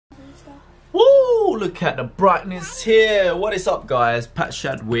Woo! Look at the brightness here. What is up, guys? Pat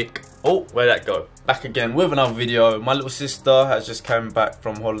Shadwick. Oh, where'd that go? Back again with another video. My little sister has just come back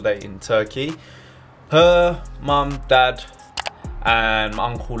from holiday in Turkey. Her mum, dad, and my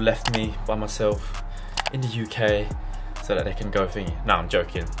uncle left me by myself in the UK so that they can go thingy. No, I'm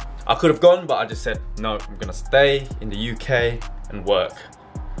joking. I could have gone, but I just said no. I'm gonna stay in the UK and work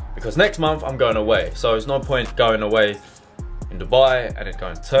because next month I'm going away. So there's no point going away in Dubai and then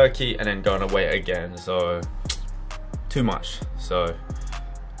going to Turkey and then going away again, so too much. So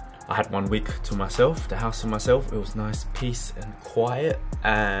I had 1 week to myself, the house to myself. It was nice, peace and quiet,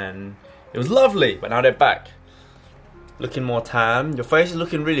 and it was lovely. But now they're back looking more tan. Your face is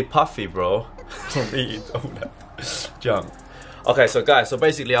looking really puffy, bro. Don't eat all that junk. Okay, so guys, so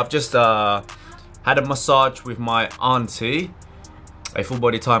basically I've just had a massage with my auntie, a full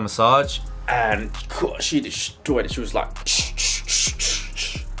body Thai massage, and she destroyed it. She was like,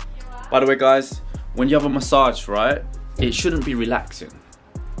 by the way, guys, when you have a massage, right, it shouldn't be relaxing.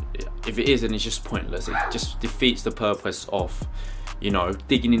 If it is, then it's just pointless. It just defeats the purpose of, you know,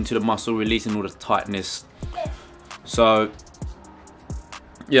 digging into the muscle, releasing all the tightness. So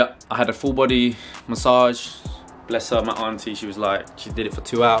yeah, I had a full body massage. Bless her, my auntie, she was like, she did it for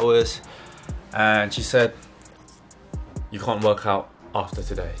 2 hours, and she said, you can't work out after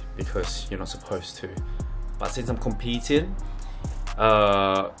today because you're not supposed to. But since I'm competing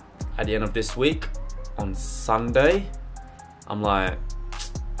at the end of this week on Sunday, I'm like,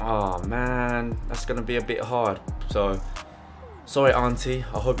 oh man, that's gonna be a bit hard. So sorry auntie,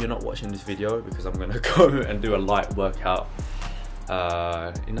 I hope you're not watching this video because I'm gonna go and do a light workout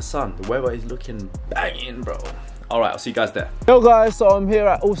in the sun. The weather is looking banging, bro. Alright, I'll see you guys there. Yo guys, so I'm here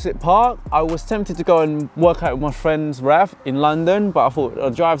at Allsit Park. I was tempted to go and work out with my friends Rav in London, but I thought the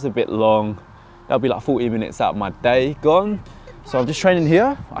drive's a bit long. That'll be like 40 minutes out of my day gone. So I'm just training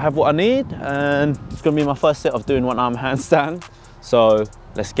here. I have what I need, and it's gonna be my first set of doing one-arm handstand. So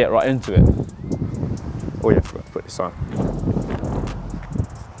let's get right into it. Oh yeah, I forgot to put this on.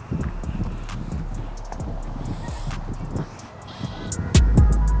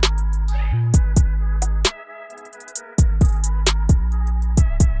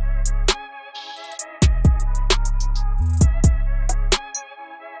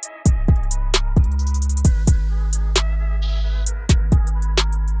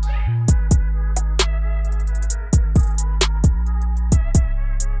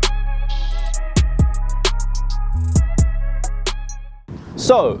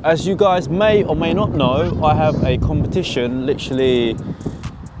 So, as you guys may or may not know, I have a competition literally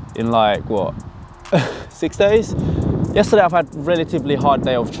in like, what, 6 days? Yesterday I've had a relatively hard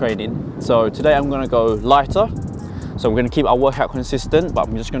day of training. So today I'm gonna go lighter. So we're gonna keep our workout consistent, but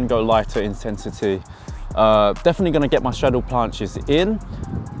I'm just gonna go lighter intensity. Definitely gonna get my straddle planches in.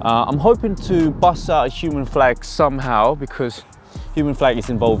 I'm hoping to bust out a human flag somehow because human flag is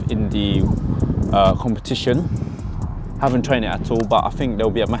involved in the competition. Haven't trained it at all, but I think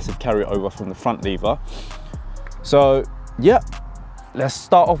there'll be a massive carryover from the front lever. So yeah, let's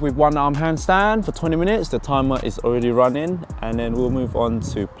start off with one arm handstand for 20 minutes. The timer is already running, and then we'll move on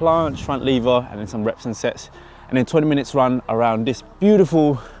to planche, front lever, and then some reps and sets, and then 20 minutes run around this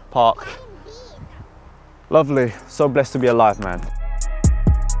beautiful park. Lovely, so blessed to be alive, man.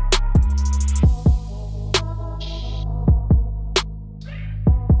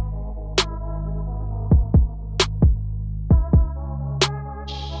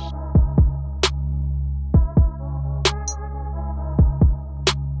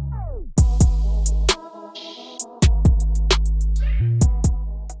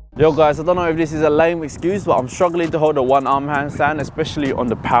 Yo guys, I don't know if this is a lame excuse, but I'm struggling to hold a one-arm handstand, especially on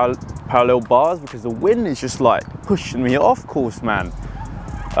the parallel bars, because the wind is just like pushing me off course, man.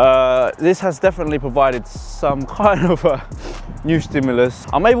 This has definitely provided some kind of a new stimulus.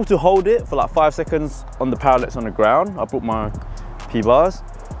 I'm able to hold it for like 5 seconds on the parallels on the ground. I brought my P-bars,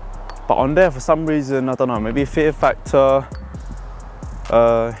 but on there for some reason, I don't know, maybe fear factor.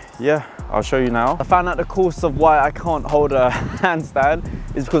 Yeah, I'll show you now. I found out the cause of why I can't hold a handstand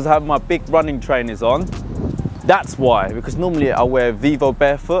is because I have my big running trainers on. That's why, because normally I wear Vivo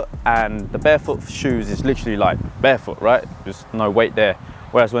barefoot, and the barefoot shoes is literally like barefoot, right? There's no weight there.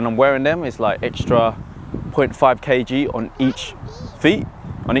 Whereas when I'm wearing them, it's like extra 0.5 kg on each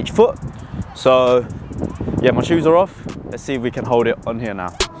foot. So yeah, my shoes are off. Let's see if we can hold it on here now.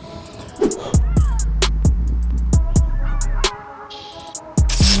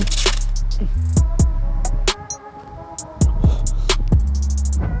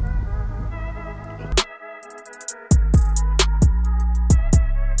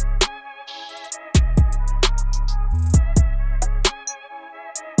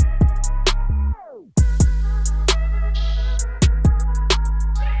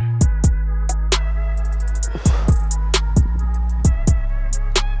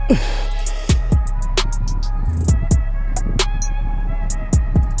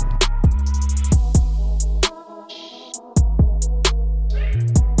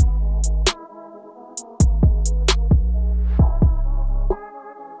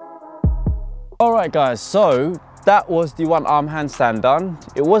 Alright guys, so that was the one arm handstand done.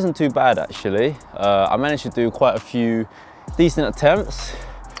 It wasn't too bad actually. I managed to do quite a few decent attempts.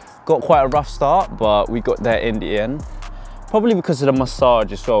 Got quite a rough start, but we got there in the end. Probably because of the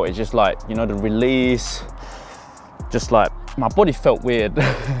massage as well. It's just like, you know, the release, just like my body felt weird,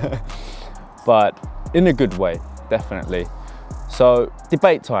 but in a good way, definitely. So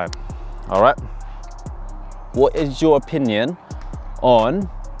debate time, all right? What is your opinion on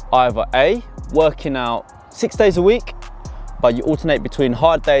either A, working out 6 days a week, but you alternate between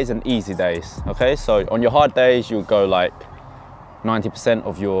hard days and easy days, okay? So on your hard days, you'll go like 90%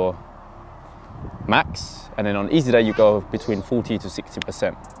 of your max, and then on easy day, you go between 40 to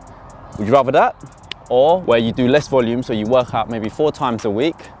 60%. Would you rather that? Or where you do less volume, so you work out maybe 4 times a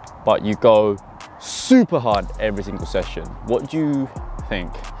week, but you go super hard every single session? What do you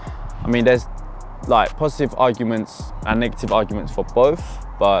think? I mean, there's like positive arguments and negative arguments for both,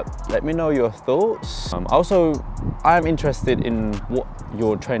 but let me know your thoughts. I'm interested in what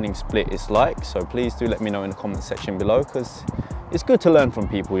your training split is like, so please do let me know in the comment section below, because it's good to learn from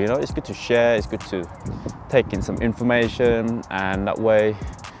people, you know, it's good to share, it's good to take in some information, and that way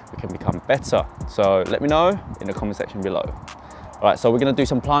we can become better. So let me know in the comment section below. All right, so we're gonna do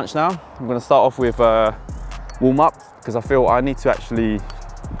some planche now. I'm gonna start off with warm up, because I feel I need to actually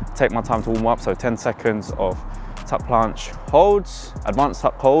take my time to warm up. So 10 seconds of tuck planche holds, advanced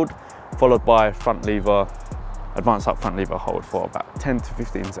tuck hold, followed by front lever, advanced tuck front lever hold for about 10 to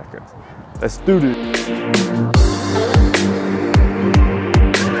 15 seconds. Let's do this.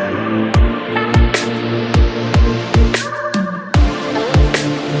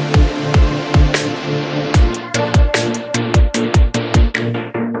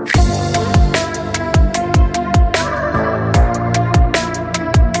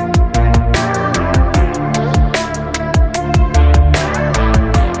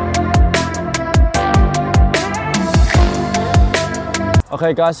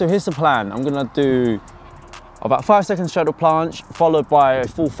 Okay guys, so here's the plan. I'm gonna do about 5 seconds straddle planche, followed by a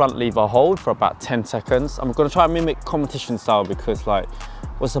full front lever hold for about 10 seconds. I'm gonna try and mimic competition style, because like,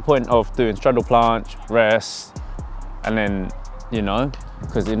 what's the point of doing straddle planche, rest, and then, you know,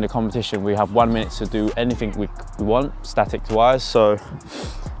 because in the competition we have 1 minute to do anything we want, static wise. So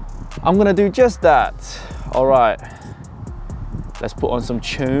I'm gonna do just that. All right, let's put on some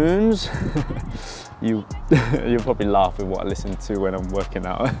tunes. You'll probably laugh with what I listen to when I'm working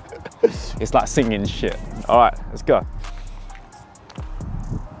out. It's like singing shit. All right, let's go.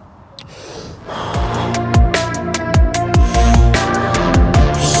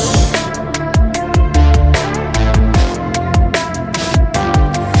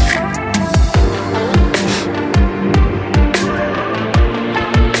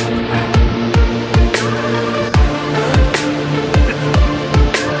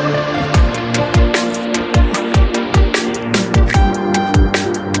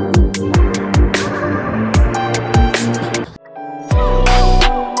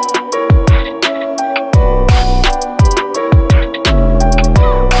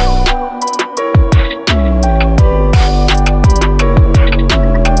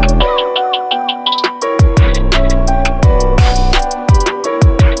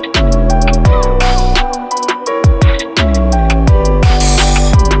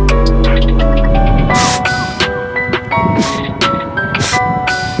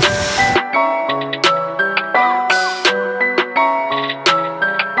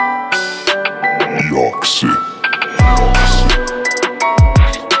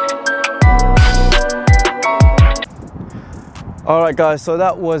 Alright guys, so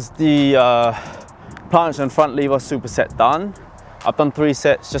that was the planche and front lever superset done. I've done 3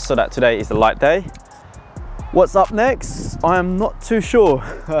 sets just so that today is the light day. What's up next? I am not too sure.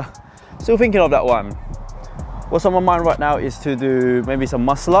 Still thinking of that one. What's on my mind right now is to do maybe some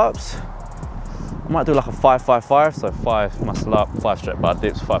muscle ups. I might do like a 5-5-5, so 5 muscle up, 5 straight bar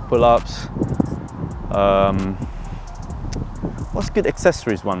dips, 5 pull ups. What's good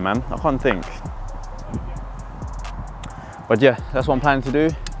accessories one, man? I can't think. But yeah, that's what I'm planning to do.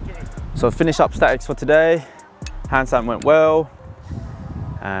 So finish up statics for today. Handstand went well.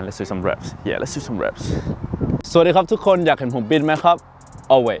 And let's do some reps. Yeah, let's do some reps. สวัสดีครับทุกคนอยากเห็นผมบินไหมครับ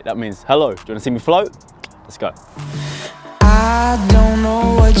Oh wait, that means hello. Do you want to see me float? Let's go. I don't know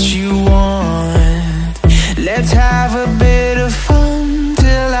what you want. Let's have a bit of fun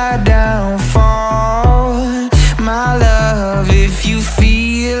till I downfall. My love, if you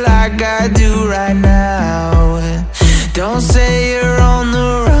feel like I do right now, don't say you're on the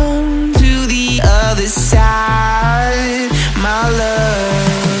run to the other side, my love.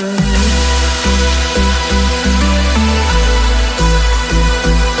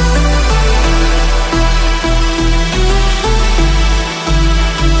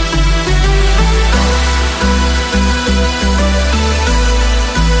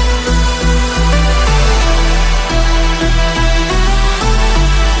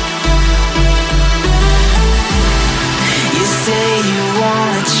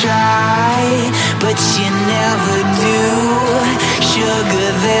 but you never do. Sugar,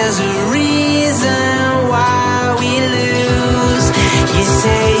 there's a reason why we lose. You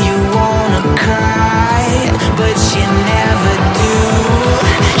say you wanna cry, but you never do.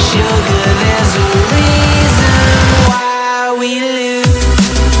 Sugar, there's a reason why we lose.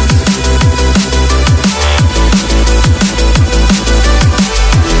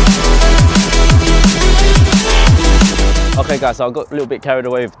 Okay guys, so I got a little bit carried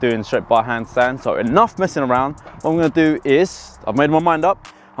away with doing straight bar handstand, so enough messing around. What I'm going to do is, I've made my mind up,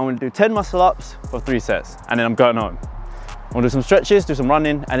 I'm going to do 10 muscle ups for 3 sets, and then I'm going home. I'm going to do some stretches, do some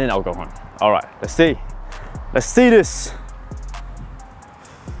running, and then I'll go home. All right, let's see. Let's see this.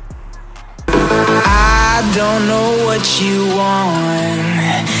 I don't know what you want.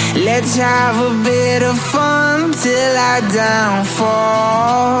 Let's have a bit of fun till I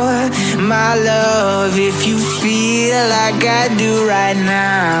downfall. My love, if you feel like I do right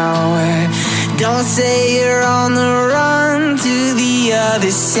now, don't say you're on the run to the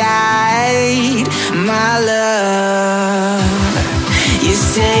other side. My love, you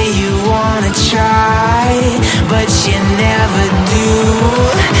say you wanna try, but you never do.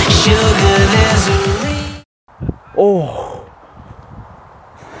 Sugar, there's a reason. Oh.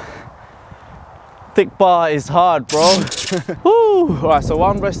 Thick bar is hard, bro. Woo. All right, so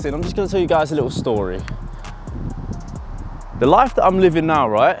while I'm resting, I'm just gonna tell you guys a little story. The life that I'm living now,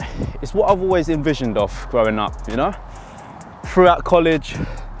 right, is what I've always envisioned of growing up, you know? Throughout college,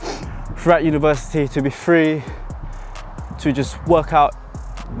 throughout university, to be free, to just work out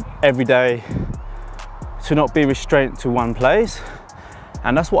every day, to not be restrained to one place.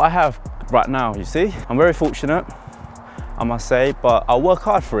 And that's what I have right now, you see? I'm very fortunate, I must say, but I work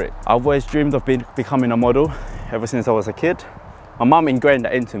hard for it. I've always dreamed of becoming a model ever since I was a kid. My mum ingrained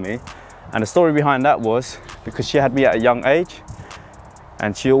that into me. And the story behind that was because she had me at a young age,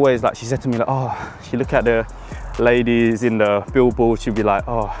 and she always, like, she said to me, like, oh, she look at the ladies in the billboard, she'd be like,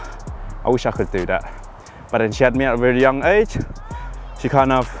 oh, I wish I could do that. But then she had me at a very young age. She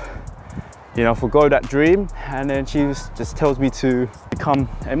kind of, you know, forgo that dream, and then she just tells me to become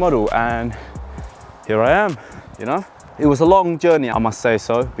a model, and here I am, you know. It was a long journey, I must say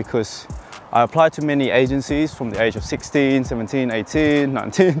so, because I applied to many agencies from the age of 16, 17, 18,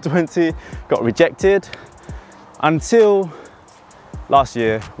 19, 20, got rejected until last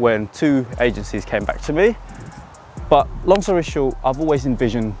year when 2 agencies came back to me. But long story short, I've always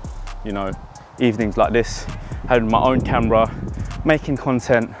envisioned, you know, evenings like this, having my own camera, making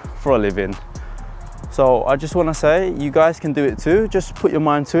content for a living. So I just want to say, you guys can do it too. Just put your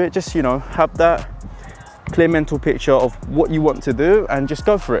mind to it. Just, you know, have that clear mental picture of what you want to do and just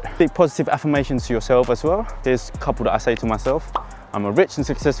go for it. Big positive affirmations to yourself as well. Here's a couple that I say to myself. I'm a rich and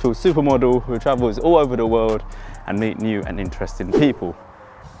successful supermodel who travels all over the world and meet new and interesting people.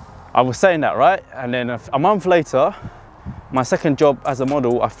 I was saying that, right? And then a month later, my second job as a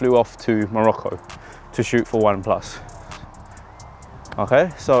model, I flew off to Morocco to shoot for OnePlus. Okay,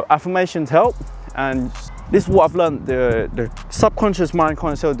 so affirmations help, and this is what I've learned. The subconscious mind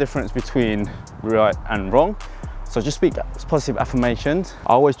can't tell the difference between right and wrong. So just speak positive affirmations.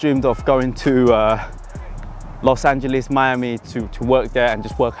 I always dreamed of going to Los Angeles, Miami to work there and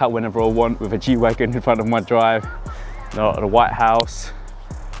just work out whenever I want with a G-Wagon in front of my drive, you know, the White House.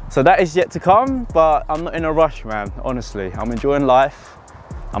 So that is yet to come, but I'm not in a rush, man, honestly. I'm enjoying life,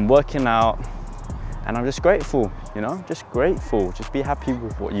 I'm working out, and I'm just grateful, you know, just grateful. Just be happy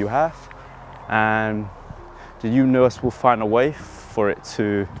with what you have, and the universe will find a way for it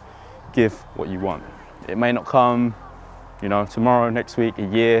to give what you want. It may not come, you know, tomorrow, next week, a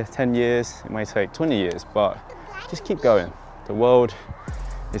year, 10 years, it may take 20 years, but just keep going. The world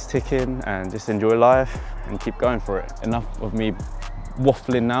is ticking, and just enjoy life and keep going for it. Enough of me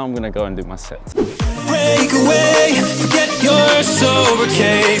waffling now, I'm gonna go and do my set. Break away, forget your sober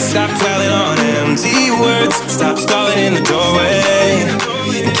case. Stop dwelling on empty words. Stop stalling in the doorway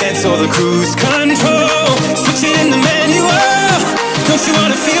and cancel the cruise control. Switch it in the manual. Don't you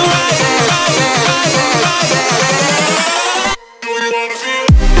wanna feel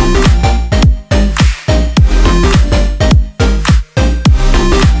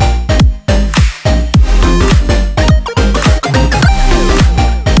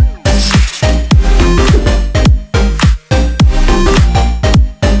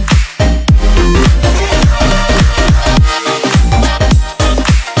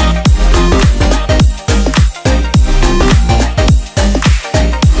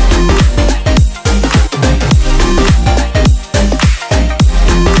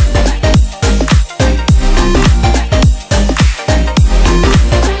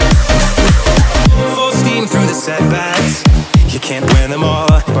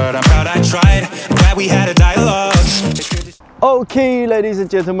but I'm proud I tried. I'm glad we had a dialogue. Okay, ladies and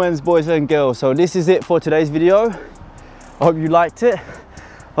gentlemen, boys and girls, so this is it for today's video. I hope you liked it.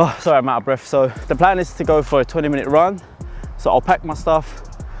 Oh, sorry, I'm out of breath. So the plan is to go for a 20-minute run. So I'll pack my stuff,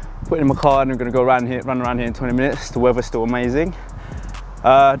 put it in my car, and I'm gonna go run around here in 20 minutes. The weather's still amazing.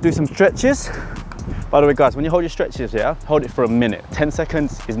 Do some stretches. By the way, guys, when you hold your stretches, yeah, hold it for a minute. 10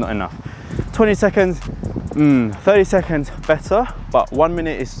 seconds is not enough. 20 seconds, 30 seconds, better. But 1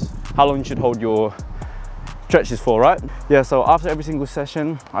 minute is how long you should hold your stretches for, right? Yeah, so after every single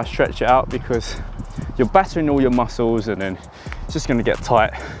session, I stretch it out because you're battering all your muscles and then it's just gonna get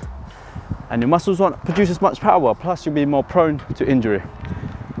tight. And your muscles won't produce as much power, plus you'll be more prone to injury.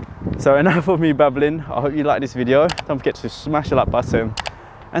 So enough of me babbling. I hope you like this video. Don't forget to smash the like button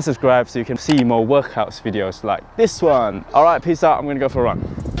and subscribe so you can see more workouts videos like this one. All right, peace out. I'm gonna go for a run.